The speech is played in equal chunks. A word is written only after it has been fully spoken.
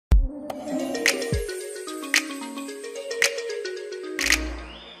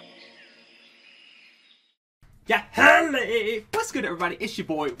Yeah, hello! What's good, everybody? It's your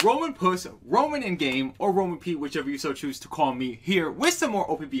boy, Roman Puss, Roman in game, or Roman P, whichever you so choose to call me, here with some more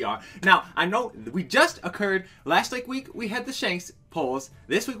OPBR. Now, I know we just occurred, last week we had the Shanks polls,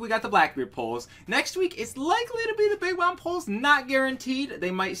 this week we got the Blackbeard polls, next week it's likely to be the Big Mom polls, not guaranteed.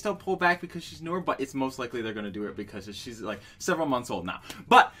 They might still pull back because she's newer, but it's most likely they're going to do it because she's like several months old now.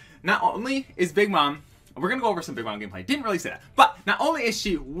 But, not only is Big Mom, we're going to go over some Big Mom gameplay. Didn't really say that. But not only is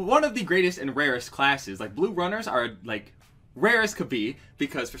she one of the greatest and rarest classes, like blue runners are like rare as could be,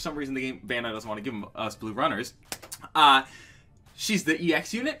 because for some reason the game Bandai doesn't want to give us blue runners. She's the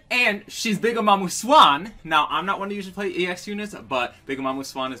EX unit, and she's Big Mamu Swan. Now, I'm not one to usually play EX units, but Big Mamu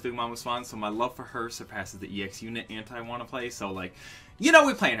Swan is Big Mamu Swan, so my love for her surpasses the EX unit I want to play. So, like, you know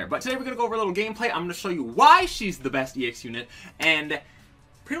we're playing her. But today we're going to go over a little gameplay. I'm going to show you why she's the best EX unit, and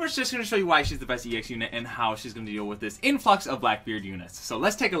pretty much just going to show you why she's the best EX unit and how she's going to deal with this influx of Blackbeard units. So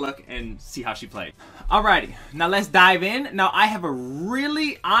let's take a look and see how she plays. Alrighty, now let's dive in. Now I have a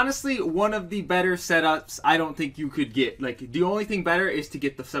really, honestly, one of the better setups I don't think you could get. Like, the only thing better is to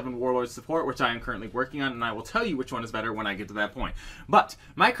get the 7 Warlords support, which I am currently working on, and I will tell you which one is better when I get to that point. But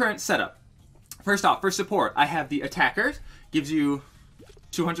my current setup, first off, for support, I have the attacker, gives you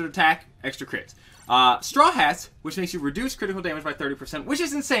 200 attack, extra crits. Straw Hats, which makes you reduce critical damage by 30%, which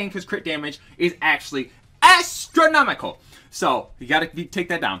is insane because crit damage is actually astronomical. So, you gotta take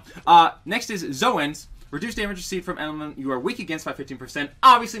that down. Next is Zoans. Reduce damage received from element you are weak against by 15%.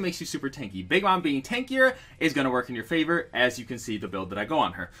 Obviously makes you super tanky. Big Mom being tankier is going to work in your favor, as you can see the build that I go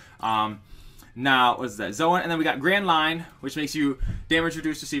on her. Now, what's that? Zoan, and then we got Grand Line, which makes you damage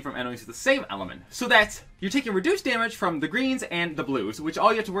reduced received from enemies with the same element. So that's, you're taking reduced damage from the greens and the blues, which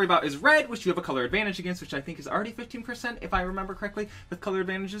all you have to worry about is red, which you have a color advantage against, which I think is already 15%, if I remember correctly, with color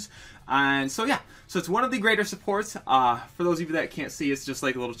advantages. And so yeah, so it's one of the greater supports. For those of you that can't see, it's just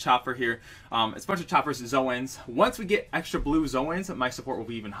like a little chopper here. It's a bunch of choppers, Zoans. Once we get extra blue Zoans, my support will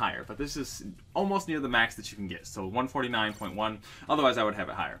be even higher, but this is almost near the max that you can get, so 149.1, otherwise I would have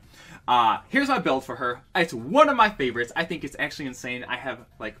it higher. Here's my build for her. It's one of my favorites. I think it's actually insane. I have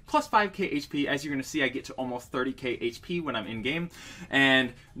like plus 5k HP. As you're going to see, I get to almost 30k HP when I'm in game,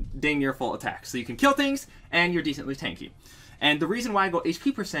 and dang near full attack. So you can kill things, and you're decently tanky. And the reason why I go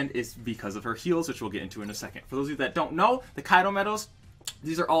HP percent is because of her heals, which we'll get into in a second. For those of you that don't know, the Kaido medals,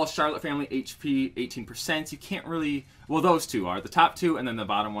 these are all Charlotte family HP 18%. You can't really, well, those two are the top two, and then the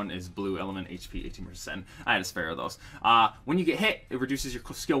bottom one is blue element HP 18%. I had a spare of those. When you get hit, it reduces your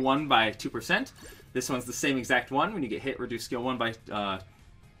skill 1 by 2%. This one's the same exact one. When you get hit, reduce skill 1 by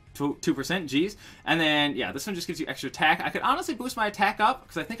 2%, geez. And then, yeah, this one just gives you extra attack. I could honestly boost my attack up,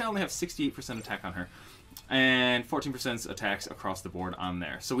 because I think I only have 68% attack on her. And 14% attacks across the board on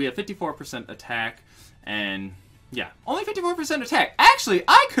there. So we have 54% attack, and yeah, only 54% attack. Actually,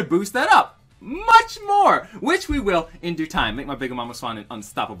 I could boost that up much more, which we will in due time. Make my Big Mama Swan an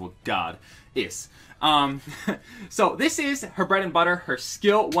unstoppable goddess. So this is her bread and butter. Her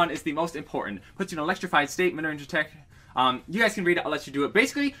skill 1 is the most important. Puts you in an electrified state, mid-range attack. You guys can read it, I'll let you do it.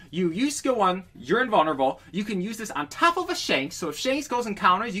 Basically, you use skill 1, you're invulnerable. You can use this on top of a Shanks, so if Shanks goes and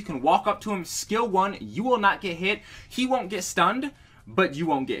counters, you can walk up to him, skill 1, you will not get hit. He won't get stunned, but you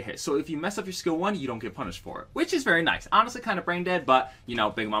won't get hit. So if you mess up your skill 1, you don't get punished for it, which is very nice. Honestly, kind of brain dead, but, you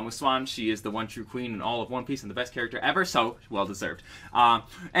know, Big Mamu Swan, she is the one true queen in all of One Piece and the best character ever, so well deserved.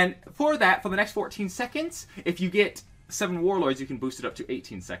 And for that, for the next 14 seconds, if you get 7 Warlords, you can boost it up to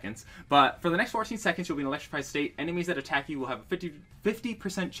 18 seconds. But for the next 14 seconds, you'll be in an electrified state. Enemies that attack you will have a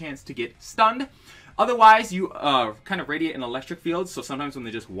 50% chance to get stunned. Otherwise, you kind of radiate an electric field, so sometimes when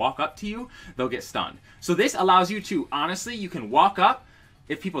they just walk up to you, they'll get stunned. So this allows you to, honestly, you can walk up.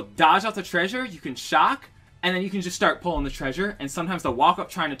 If people dodge out the treasure, you can shock, and then you can just start pulling the treasure, and sometimes they'll walk up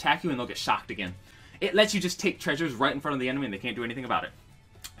trying to attack you, and they'll get shocked again. It lets you just take treasures right in front of the enemy, and they can't do anything about it.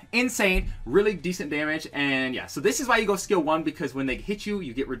 Insane, really decent damage, and yeah, so this is why you go skill 1, because when they hit you,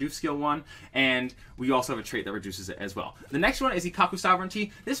 you get reduced skill 1, and we also have a trait that reduces it as well. The next one is Ikaku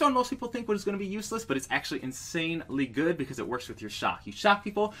Sovereignty. This one most people think is going to be useless, but it's actually insanely good because it works with your shock. You shock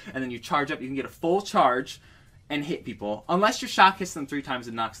people, and then you charge up. You can get a full charge and hit people, unless your shock hits them 3 times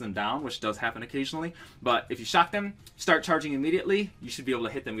and knocks them down, which does happen occasionally. But if you shock them, start charging immediately, you should be able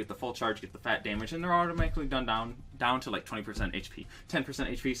to hit them, get the full charge, get the fat damage, and they're automatically done down to like 20% HP, 10%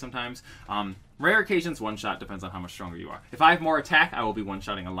 HP sometimes. Rare occasions, 1 shot, depends on how much stronger you are. If I have more attack, I will be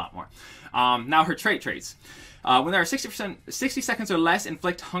 1-shotting a lot more. Now her traits. When there are 60 seconds or less,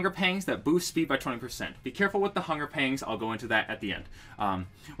 inflict hunger pangs that boost speed by 20%. Be careful with the hunger pangs. I'll go into that at the end.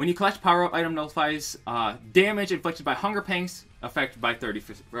 When you collect power-up item, nullifies damage inflicted by hunger pangs effect by 30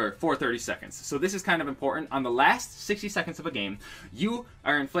 or for 30 seconds. So this is kind of important. On the last 60 seconds of a game, you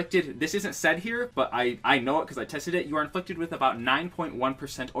are inflicted, this isn't said here, but I know it because I tested it, you are inflicted with about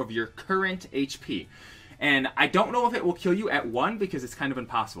 9.1% of your current HP. And I don't know if it will kill you at 1 because it's kind of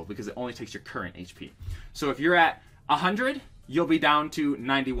impossible because it only takes your current HP. So if you're at 100, you'll be down to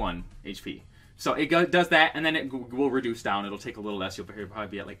 91 HP. So it does that, and then it will reduce down. It'll take a little less. You'll probably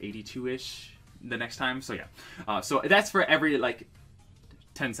be at like 82-ish the next time. So yeah. So that's for every like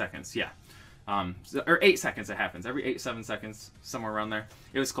 10 seconds. Yeah. Or 8 seconds it happens. Every 8, 7 seconds, somewhere around there.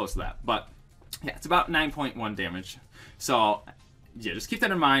 It was close to that. But yeah, it's about 9.1 damage. So yeah, just keep that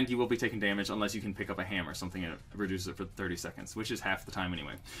in mind. You will be taking damage unless you can pick up a hammer or something and reduce it for 30 seconds, which is half the time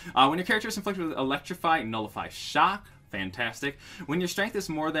anyway. When your character is inflicted with Electrify, Nullify, Shock, fantastic. When your strength is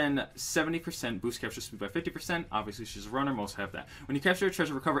more than 70%, boost capture speed by 50%. Obviously, she's a runner. Most have that. When you capture a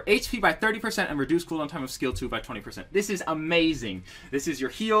treasure, recover HP by 30% and reduce cooldown time of skill 2 by 20%. This is amazing. This is your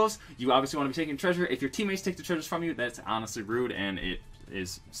heals. You obviously want to be taking treasure. If your teammates take the treasures from you, that's honestly rude, and it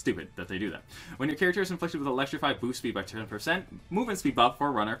is stupid that they do that. When your character is inflicted with Electrify, boost speed by 10%, movement speed buff for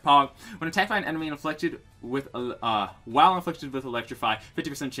a runner, Pog. When attacked by an enemy inflicted with while inflicted with Electrify,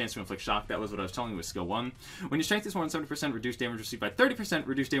 50% chance to inflict shock. That was what I was telling you with skill 1. When your strength is more than 70%, reduce damage received by 30%,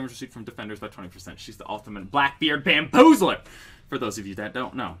 reduce damage received from defenders by 20%. She's the ultimate Blackbeard bamboozler, for those of you that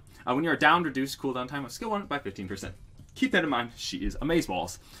don't know. When you are down, reduce cooldown time of skill 1 by 15%. Keep that in mind. She is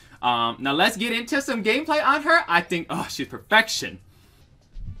amazeballs. Now let's get into some gameplay on her. I think, oh, she's perfection.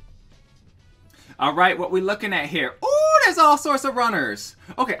 Alright, what we looking at here? Ooh, there's all sorts of runners.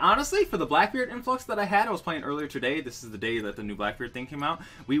 Okay, honestly, for the Blackbeard influx that I was playing earlier today. This is the day that the new Blackbeard thing came out.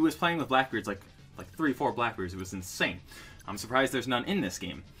 We was playing with Blackbeards, like 3, 4 Blackbeards. It was insane. I'm surprised there's none in this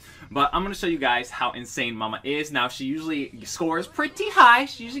game. But I'm going to show you guys how insane Mama is. Now, she usually scores pretty high.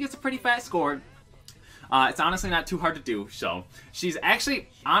 She usually gets a pretty fat score. It's honestly not too hard to do, so she's actually,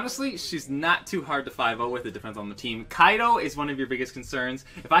 honestly, she's not too hard to 5-0 with. It depends on the team. Kaido is one of your biggest concerns.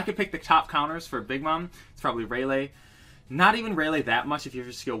 If I could pick the top counters for Big Mom, it's probably Rayleigh. Not even Rayleigh that much. If you have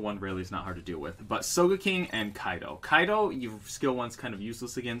your skill 1, Rayleigh's not hard to deal with. But Sogeking and Kaido. Kaido, your skill 1's kind of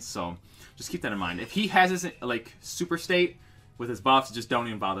useless against, so just keep that in mind. If he has his, like, super state with his buffs, just don't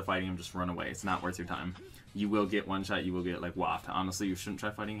even bother fighting him. Just run away. It's not worth your time. You will get one shot. You will get, like, waft. Honestly, you shouldn't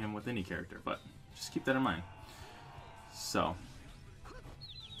try fighting him with any character, but just keep that in mind. So.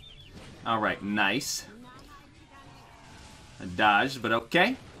 Alright, nice. I dodged, but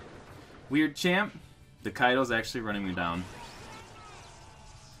okay. Weird champ. The Kaido's actually running me down.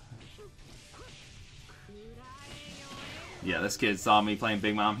 Yeah, this kid saw me playing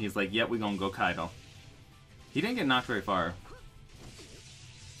Big Mom. He's like, yep, we gonna go Kaido. He didn't get knocked very far.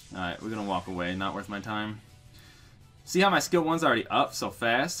 Alright, we're gonna walk away. Not worth my time. See how my skill 1's already up so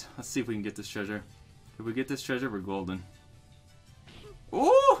fast? Let's see if we can get this treasure. If we get this treasure, we're golden.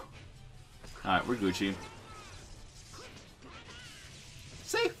 Ooh! Alright, we're Gucci.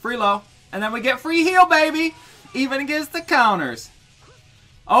 See? Free low. And then we get free heal, baby! Even against the counters.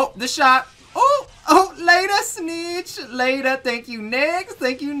 Oh, the shot. Oh! Oh, later, snitch! Later. Thank you, next.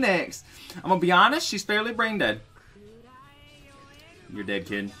 Thank you, next. I'm gonna be honest, she's fairly brain dead. You're dead,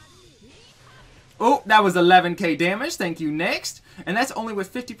 kid. Oh, that was 11k damage. Thank you, next. And that's only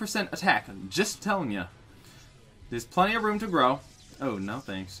with 50% attack. I'm just telling you. There's plenty of room to grow. Oh, no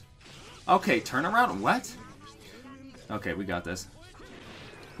thanks. Okay, turn around. What? Okay, we got this.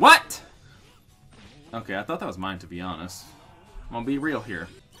 What? Okay, I thought that was mine, to be honest. I'm gonna be real here.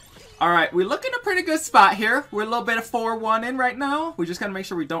 Alright, we look in a pretty good spot here. We're a little bit of 4-1 in right now. We just gotta make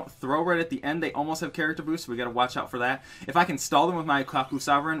sure we don't throw right at the end. They almost have character boost, so we gotta watch out for that. If I can stall them with my Kaku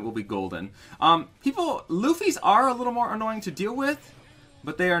Sovereign, we'll be golden. Luffy's are a little more annoying to deal with,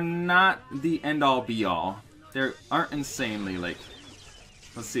 but they are not the end-all, be-all. They aren't insanely, like...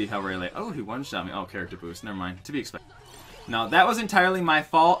 Let's see how Rayleigh... Oh, he one-shot me. Oh, character boost. Never mind. To be expected. Now, that was entirely my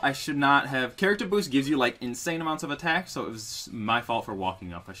fault. I should not have... Character boost gives you, like, insane amounts of attack, so it was my fault for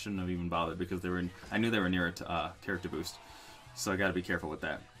walking up. I shouldn't have even bothered because they were... I knew they were near a character boost. So I gotta be careful with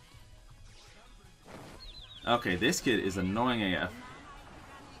that. Okay, this kid is annoying AF.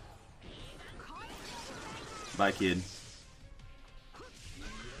 Bye, kid.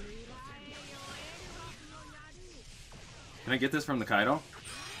 Can I get this from the Kaido?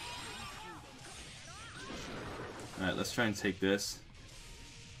 Alright, let's try and take this.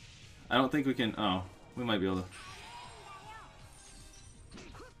 I don't think we can... Oh, we might be able to...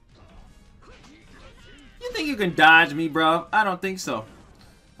 You think you can dodge me, bro? I don't think so.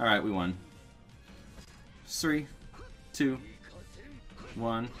 Alright, we won. 3, 2,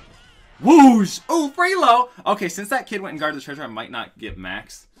 1. Whoosh! Oh, free low! Okay, since that kid went and guarded the treasure, I might not get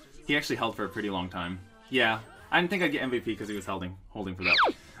max. He actually held for a pretty long time. Yeah. I didn't think I'd get MVP because he was holding for that.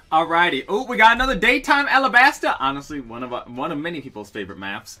 Alrighty. Oh, we got another Daytime Alabasta. Honestly, one of many people's favorite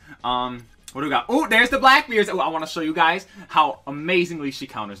maps. What do we got? Oh, there's the Blackbeards. Oh, I want to show you guys how amazingly she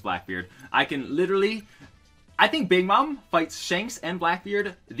counters Blackbeard. I can literally... I think Big Mom fights Shanks and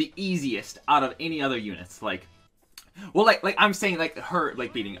Blackbeard the easiest out of any other units. Like... Well, like I'm saying, like her,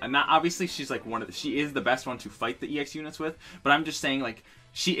 like beating. Not obviously she's like she is the best one to fight the EX units with. But I'm just saying, like,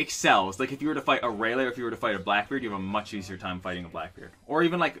 she excels. Like if you were to fight a Rayleigh, or if you were to fight a Blackbeard, you have a much easier time fighting a Blackbeard. Or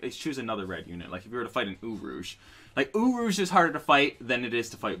even like choose another red unit. Like if you were to fight an Outtro, like Outtro is harder to fight than it is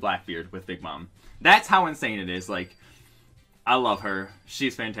to fight Blackbeard with Big Mom. That's how insane it is. Like, I love her.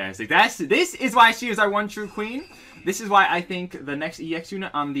 She's fantastic. This is why she is our one true queen. This is why I think the next EX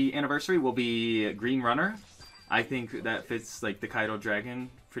unit on the anniversary will be Green Runner. I think that fits like the Kaido Dragon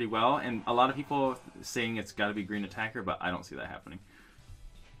pretty well, and a lot of people saying it's got to be Green Attacker, but I don't see that happening.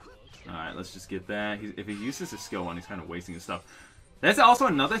 All right, let's just get that. If he uses his skill one, he's kind of wasting his stuff. That's also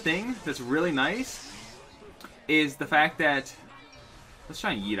another thing that's really nice, is the fact that... Let's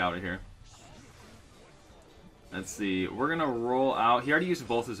try and yeet out of here. Let's see. We're going to roll out. He already used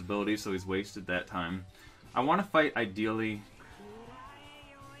both his abilities, so he's wasted that time. I want to fight, ideally...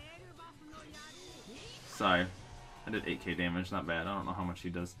 Sorry. I did 8k damage. Not bad. I don't know how much he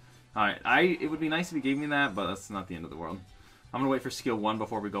does. Alright. It would be nice if he gave me that, but that's not the end of the world. I'm going to wait for skill 1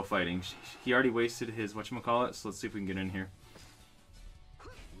 before we go fighting. He already wasted his whatchamacallit, so let's see if we can get in here.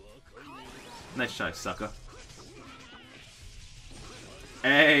 Nice try, sucker.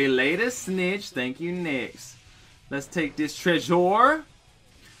 Hey, latest snitch. Thank you, Nix. Let's take this treasure.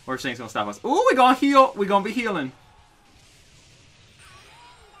 Or Shank's gonna stop us. Ooh, we're gonna heal. We're gonna be healing.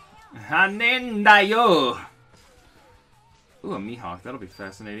 Hanendayo. Ooh, a Mihawk. That'll be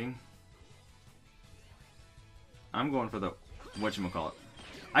fascinating. I'm going for the whatchamacallit.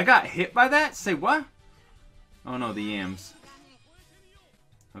 I got hit by that? Say what? Oh no, the yams.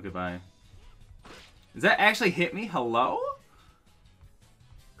 Okay, bye. Does that actually hit me? Hello?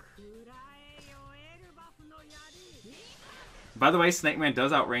 By the way, Snake Man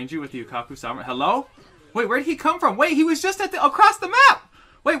does outrange you with the Yukaku Summer. Hello? Wait, where did he come from? Wait, he was just at across the map!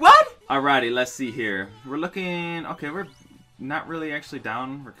 Wait, what? Alrighty, let's see here. We're looking... Okay, we're not really actually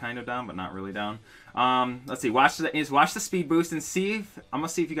down. We're kind of down, but not really down. Let's see. Watch the speed boost and see if... I'm gonna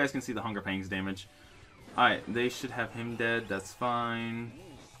see if you guys can see the Hunger Pangs damage. Alright, they should have him dead. That's fine.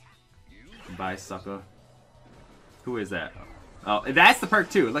 Bye, sucker. Who is that? Oh, that's the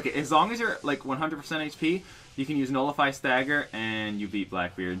perk too. Look, as long as you're like 100% HP, you can use Nullify Stagger and you beat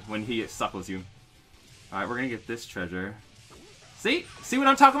Blackbeard when he suckles you. Alright, we're gonna get this treasure. See? See what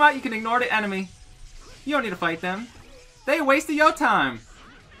I'm talking about? You can ignore the enemy. You don't need to fight them. They wasted your time.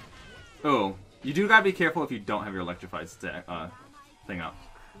 Oh, you do gotta be careful if you don't have your electrified thing up.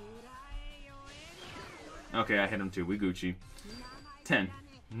 Okay, I hit him too. We Gucci. 10,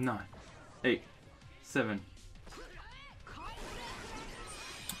 9, 8, 7.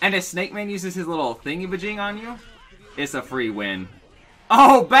 And if Snake Man uses his little thingy-bajing on you, it's a free win.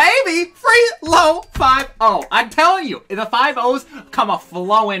 Oh, baby! Free low 5-0. I'm telling you, the 5-0s come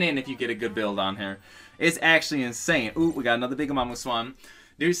flowing in if you get a good build on here. It's actually insane. Ooh, we got another Big Mom with Swan.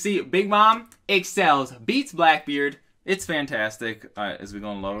 Do you see? Big Mom excels, beats Blackbeard. It's fantastic. Alright, is we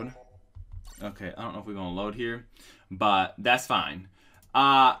gonna load? Okay, I don't know if we're gonna load here, but that's fine.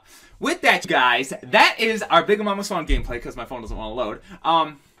 With that, guys, that is our Big Mama Swan gameplay, because my phone doesn't want to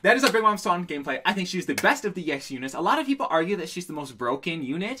load. That is our Big Mama Swan gameplay. I think she's the best of the EX units. A lot of people argue that she's the most broken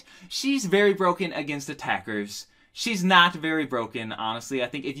unit. She's very broken against attackers. She's not very broken, honestly. I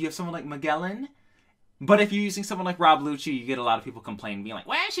think if you have someone like Magellan, but if you're using someone like Rob Lucci, you get a lot of people complaining, being like,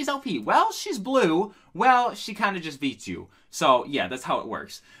 well, she's OP. Well, she's blue. Well, she kind of just beats you. So, yeah, that's how it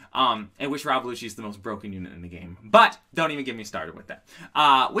works. In which Rob Lucci is the most broken unit in the game. But don't even get me started with that.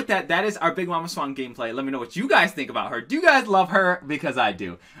 That is our Big Mama Swan gameplay. Let me know what you guys think about her. Do you guys love her? Because I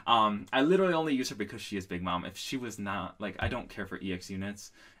do. I literally only use her because she is Big Mom. If she was not, like, I don't care for EX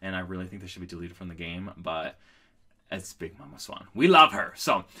units, and I really think they should be deleted from the game, but it's Big Mama Swan. We love her.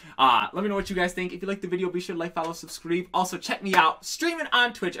 So, let me know what you guys think. If you liked the video, be sure to like, follow, subscribe. Also, check me out streaming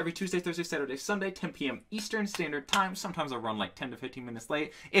on Twitch every Tuesday, Thursday, Saturday, Sunday, 10 p.m. Eastern Standard Time. Sometimes I run like 10 to 15 minutes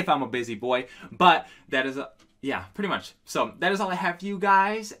late if I'm a busy boy. But that is yeah, pretty much. So, that is all I have for you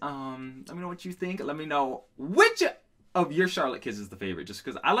guys. Let me know what you think. Let me know which of your Charlotte kids is the favorite. Just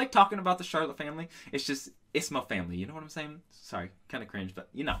because I like talking about the Charlotte family. It's just, it's my family. You know what I'm saying? Sorry, kind of cringe, but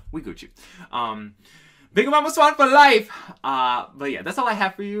you know, we Gucci. Big Mama Swan for life. But yeah, that's all I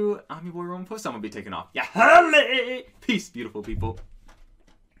have for you. I'm your boy Roman Puss. I'm gonna be taking off. Yeah, peace, beautiful people.